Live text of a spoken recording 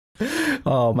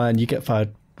Oh man, you get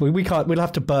fired. We can't. We'll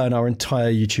have to burn our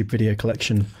entire YouTube video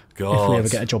collection if we ever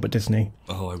get a job at Disney.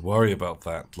 Oh, I worry about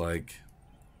that. Like,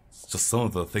 it's just some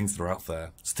of the things that are out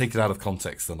there. Just take it out of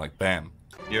context and like, bam.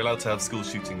 You're allowed to have school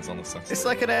shootings on a Saturday. It's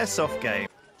like an airsoft game.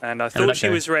 And I thought she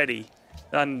was ready.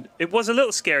 And it was a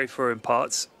little scary for her in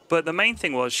parts, but the main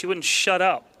thing was she wouldn't shut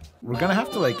up. We're gonna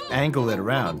have to like angle it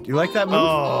around. Do you like that move?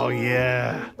 Oh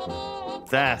yeah.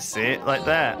 That's it, like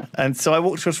that. And so I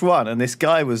walked across one, and this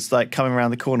guy was like coming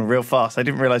around the corner real fast. I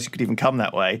didn't realise you could even come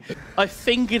that way. I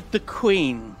fingered the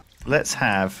queen. Let's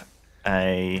have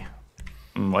a...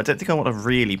 I don't think I want a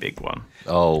really big one.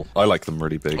 Oh, I like them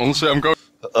really big. Honestly, I'm going...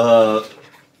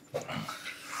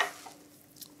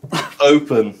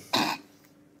 Open.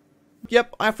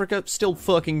 Yep, Africa, still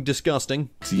fucking disgusting.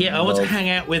 Yeah, I want to hang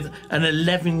out with an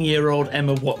 11-year-old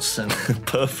Emma Watson.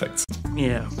 Perfect.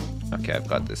 Yeah. Okay, I've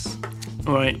got this.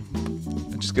 All right.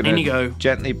 I'm just gonna In you go.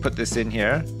 gently put this in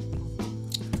here.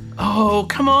 Oh,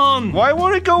 come on! Why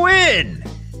won't it go in?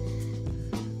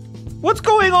 What's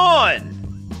going on?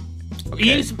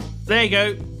 Okay, There you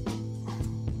go.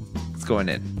 it's going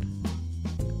in.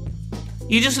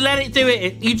 You just let it do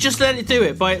it. You just let it do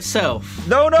it by itself.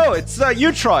 No, it's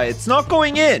you try. It's not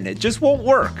going in. It just won't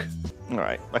work. All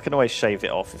right, I can always shave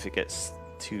it off if it gets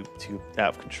too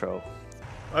out of control.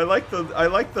 I like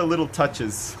the little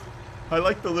touches. I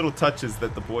like the little touches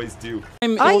that the boys do. I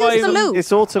use the lube.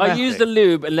 It's automatic. I use the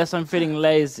lube unless I'm feeling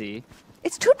lazy.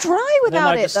 It's too dry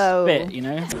without then I it, just though. spit, you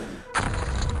know?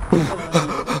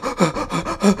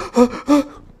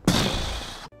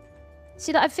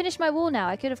 See, that I've finished my wall now.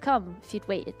 I could have come if you'd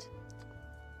waited.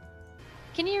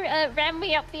 Can you ram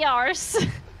me up the arse?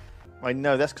 I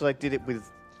know, that's because I did it with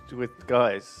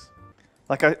guys.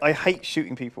 Like, I hate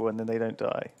shooting people and then they don't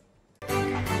die.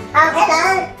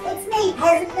 Hello, it's me,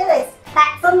 Peasant Lewis,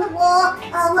 back from the war.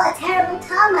 Oh, what a terrible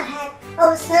time I had.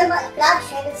 Oh, so much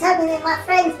bloodshed and so many of my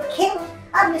friends were killed.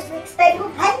 I'm just an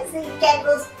expendable peasants, these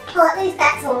generals. Well, at least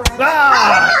that's all right.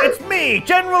 Ah, it's me,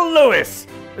 General Lewis.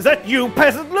 Is that you,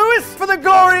 Peasant Lewis, for the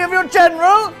glory of your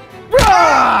general?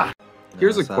 Rah!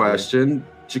 Here's a question.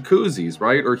 Jacuzzis,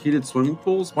 right? Or heated swimming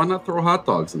pools? Why not throw hot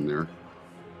dogs in there?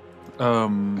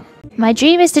 My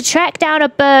dream is to track down a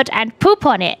bird and poop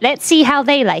on it. Let's see how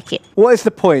they like it. What is the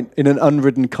point in an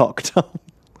unridden cocktail?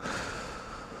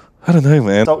 I don't know,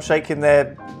 man. Stop shaking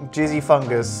their jizzy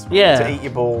fungus to eat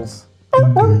your balls.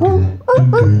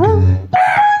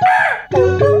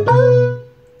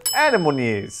 Animal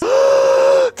news.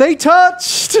 They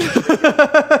touched!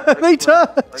 They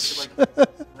touched!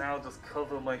 Now just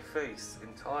cover my face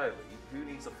entirely. Who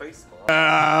needs a face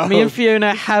mask? Me and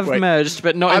Fiona have merged,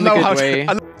 but not in the good way.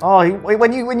 Oh,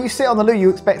 when you sit on the loo, you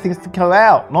expect things to go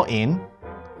out, not in.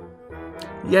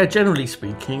 Yeah, generally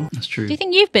speaking. That's true. Do you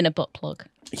think you've been a butt plug?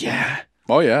 Yeah.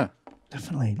 Oh, yeah.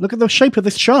 Definitely. Look at the shape of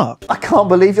this shark. I can't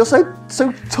believe you're so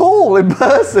tall in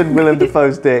person, Willem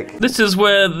Dafoe's dick. This is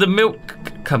where the milk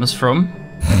comes from.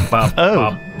 Bop,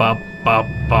 bop, bop, bop,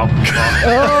 bop, bop.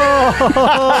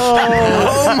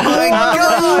 Oh my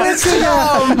god!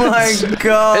 Oh my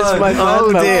god! It's my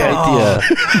idea.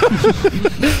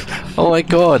 Oh my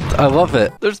god, I love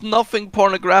it. There's nothing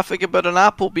pornographic about an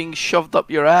apple being shoved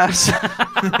up your ass.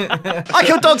 I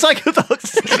kill dogs, I kill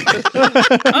dogs!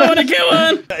 I want to kill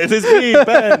one! It is me,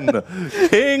 Ben,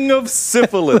 king of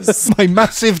syphilis. My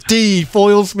massive D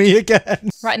foils me again.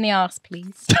 Right in the arse,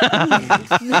 please.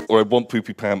 Or I want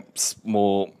poopy pants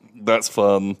more. That's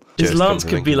fun. His lance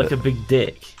could be like a big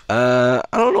dick. I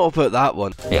don't know about that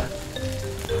one. Yeah.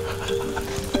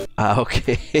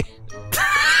 Okay.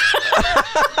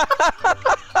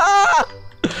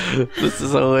 This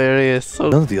is hilarious.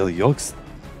 None of the other Yogs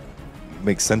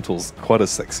make Centaurs quite as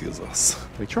sexy as us.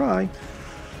 They try.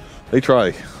 They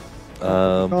try.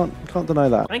 Can't deny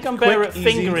that. I think I'm better at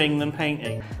fingering than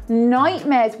painting.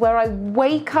 Nightmares where I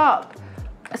wake up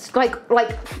like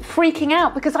freaking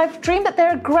out because I've dreamed that there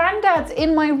are granddads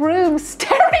in my room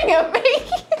staring at me.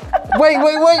 Wait,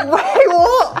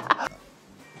 what?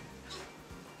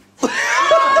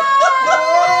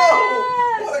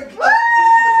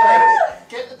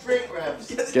 Get the drink, Rams.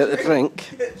 Get the drink.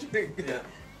 Get the drink. Yeah.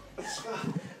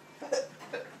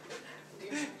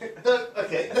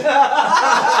 Okay.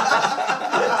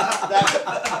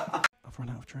 I've run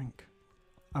out of drink.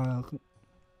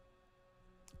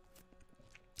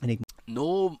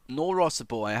 No,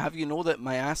 Rossabo, I have you know that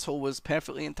my asshole was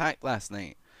perfectly intact last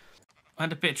night. I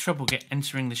had a bit of trouble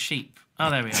entering the sheep. Oh,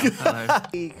 there we are. Hello.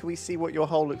 Can we see what your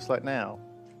hole looks like now?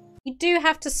 You do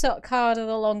have to suck harder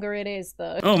the longer it is,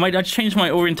 though. Oh, I changed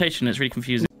my orientation. It's really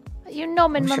confusing. You're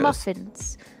nomming my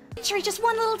muffins. Literally, just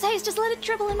one little taste. Just let it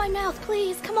dribble in my mouth,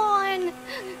 please. Come on.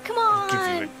 Come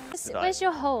on. Where's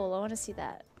your hole? I want to see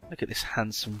that. Look at this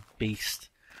handsome beast.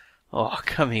 Oh,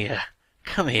 come here.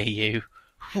 Come here, you.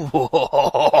 Whoa.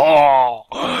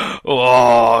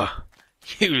 Oh,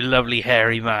 you lovely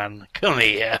hairy man. Come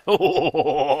here.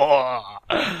 But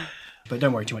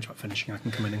don't worry too much about finishing. I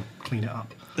can come in and clean it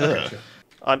up. Okay.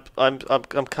 I'm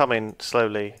coming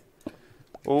slowly.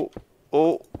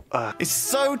 It's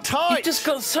so tight. You've just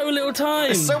got so little time.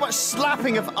 There's so much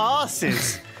slapping of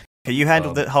arses. Okay, you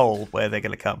handle the hole where they're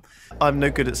going to come. I'm no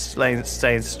good at staying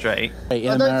straight. I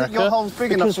don't think your hole's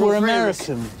big enough for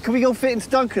American. Can we all fit into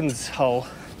Duncan's hole?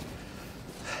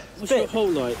 What's your hole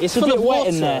like? It's a bit wet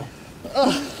in there.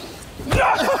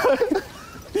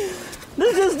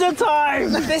 This is the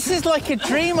time! This is like a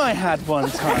dream I had one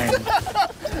time.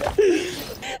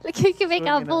 Look, we can make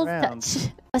our balls touch.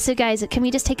 So guys, can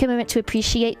we just take a moment to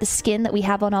appreciate the skin that we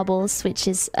have on our balls, which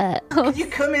is Can you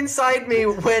come inside me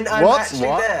when I'm actually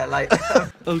there? Like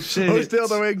oh shit. Who's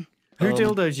dildoing? Who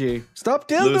dildoed you? Stop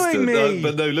dildoing me!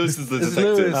 But no, Lewis is the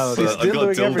detective. Oh, But I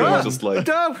got dildo just like...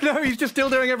 No, he's just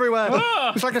dildoing everywhere.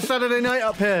 It's like a Saturday night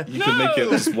up here. You can make it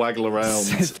just waggle around.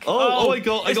 I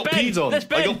got peed on. I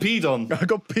got peed on. I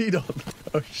got peed on.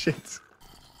 Oh shit.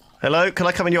 Hello, can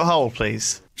I come in your hole,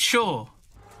 please? Sure.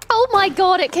 oh my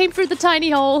god, it came through the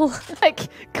tiny hole. Like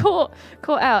caught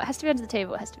out. It has to be under the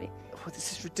table. It has to be. Oh,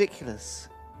 this is ridiculous.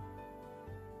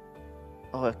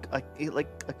 Oh, I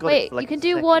got Wait, it. For like you can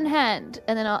do one hand,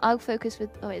 and then I'll focus with.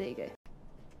 Oh wait, there you go.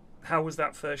 How was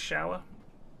that first shower?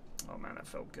 Oh man, that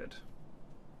felt good.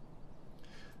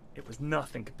 It was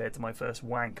nothing compared to my first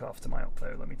wank after my up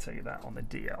though, let me tell you that on the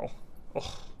DL.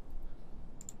 Oh.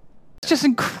 It's just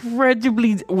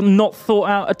incredibly not thought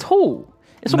out at all.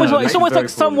 It's almost like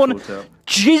someone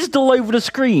jizzed all over the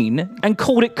screen and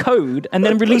called it code and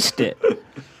then released it.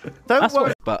 Don't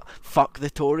worry. But fuck the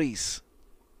Tories.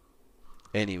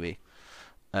 Anyway,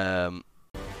 come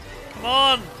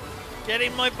on, get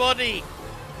in my body.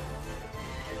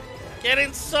 Get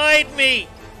inside me.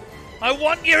 I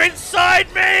want you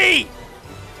inside me.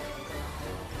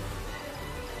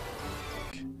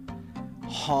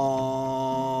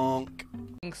 honk.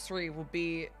 3 will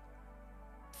be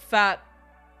fat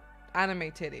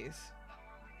anime titties.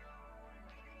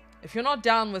 If you're not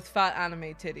down with fat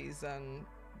anime titties, then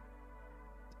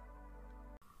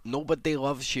nobody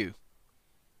loves you.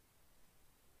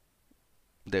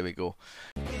 There we go.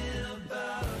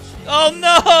 Oh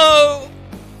no!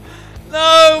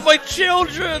 No, my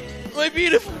children! My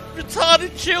beautiful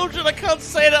retarded children! I can't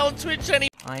say that on Twitch anymore.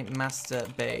 I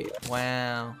masturbate.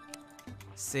 Wow.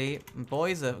 See,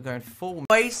 boys are going full.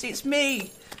 Wait, it's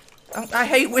me! I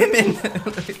hate women!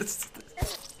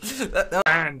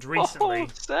 And recently. Oh,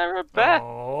 Sarah Beth.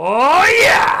 Oh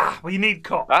yeah! We need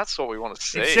cock. That's what we want to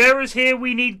see. If Sarah's here,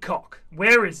 we need cock.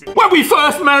 Where is it? When we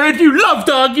first married, you loved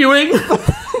arguing.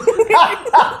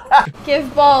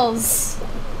 Give balls.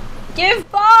 Give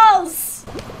balls.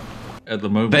 At the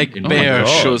moment, Big Bear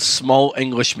shows small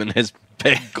Englishman his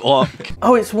big Glock.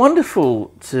 Oh, it's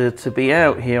wonderful to be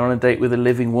out here on a date with a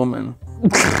living woman.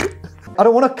 I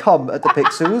don't want to come at the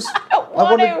pixels. I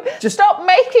want to just stop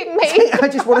making me. I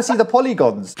just want to see the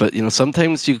polygons. But you know,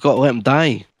 sometimes you've got to let them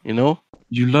die. You know.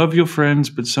 You love your friends,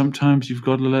 but sometimes you've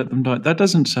got to let them die. That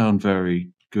doesn't sound very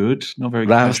good. Not very.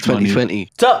 Ravs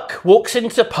 2020. Duck walks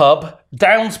into pub,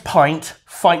 downs pint,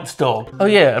 fights dog. Oh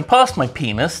yeah, and past my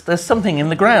penis, there's something in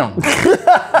the ground.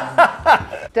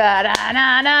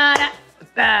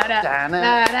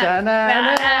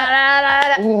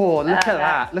 Oh, look at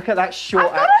that. Look at that short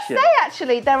I've got action. to say,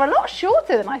 actually, they're a lot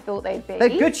shorter than I thought they'd be. They're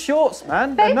good shorts,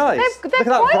 man. They're nice. They're look at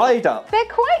that ride up. They're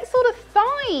quite sort of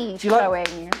thigh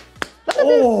showing. Look at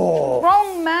this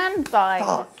strong man thighs.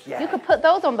 Fuck yeah. You could put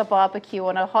those on the barbecue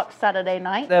on a hot Saturday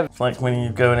night. It's like when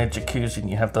you go in a jacuzzi and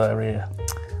you have diarrhea.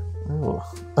 Oh.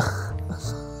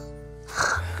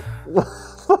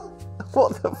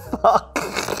 What the fuck?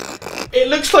 It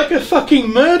looks like a fucking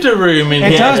murder room in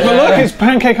here. It does, but look, it's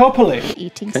Pancakeopoly.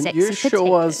 Eating Can sexy you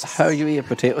show us how you eat a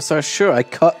potato sauce? Sure, I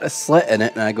cut a slit in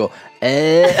it and I go,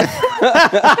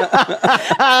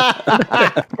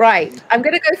 Right, I'm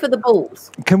going to go for the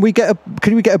balls. Can we get a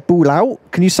ball out?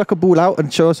 Can you suck a ball out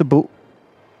and show us a ball?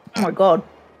 Oh my god.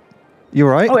 You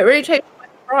right? Oh, it really changed my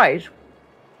surprise.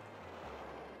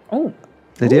 Oh.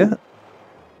 Did you?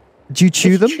 Do you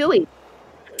chew them? Chewy.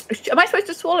 Am I supposed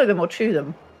to swallow them or chew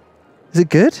them? Is it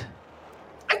good?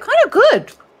 I'm kind of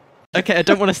good. Okay, I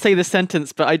don't want to say the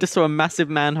sentence, but I just saw a massive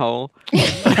manhole.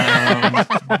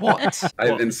 What?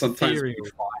 And sometimes when you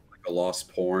find like a lost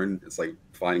porn, it's like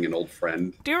finding an old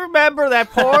friend. Do you remember that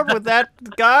porn with that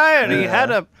guy and he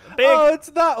had a big it's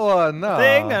that one. No.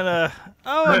 thing and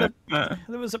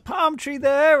there was a palm tree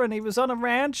there and he was on a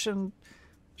ranch and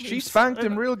She spanked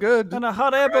him real good. And a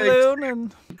hot air balloon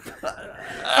and...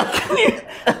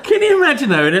 Can you imagine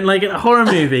though, in like a horror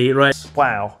movie, right?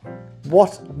 Wow.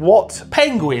 What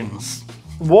penguins?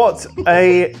 What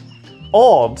a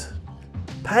odd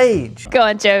page. Go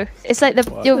on, Joe. It's like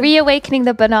you're reawakening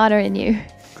the banana in you.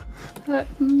 What?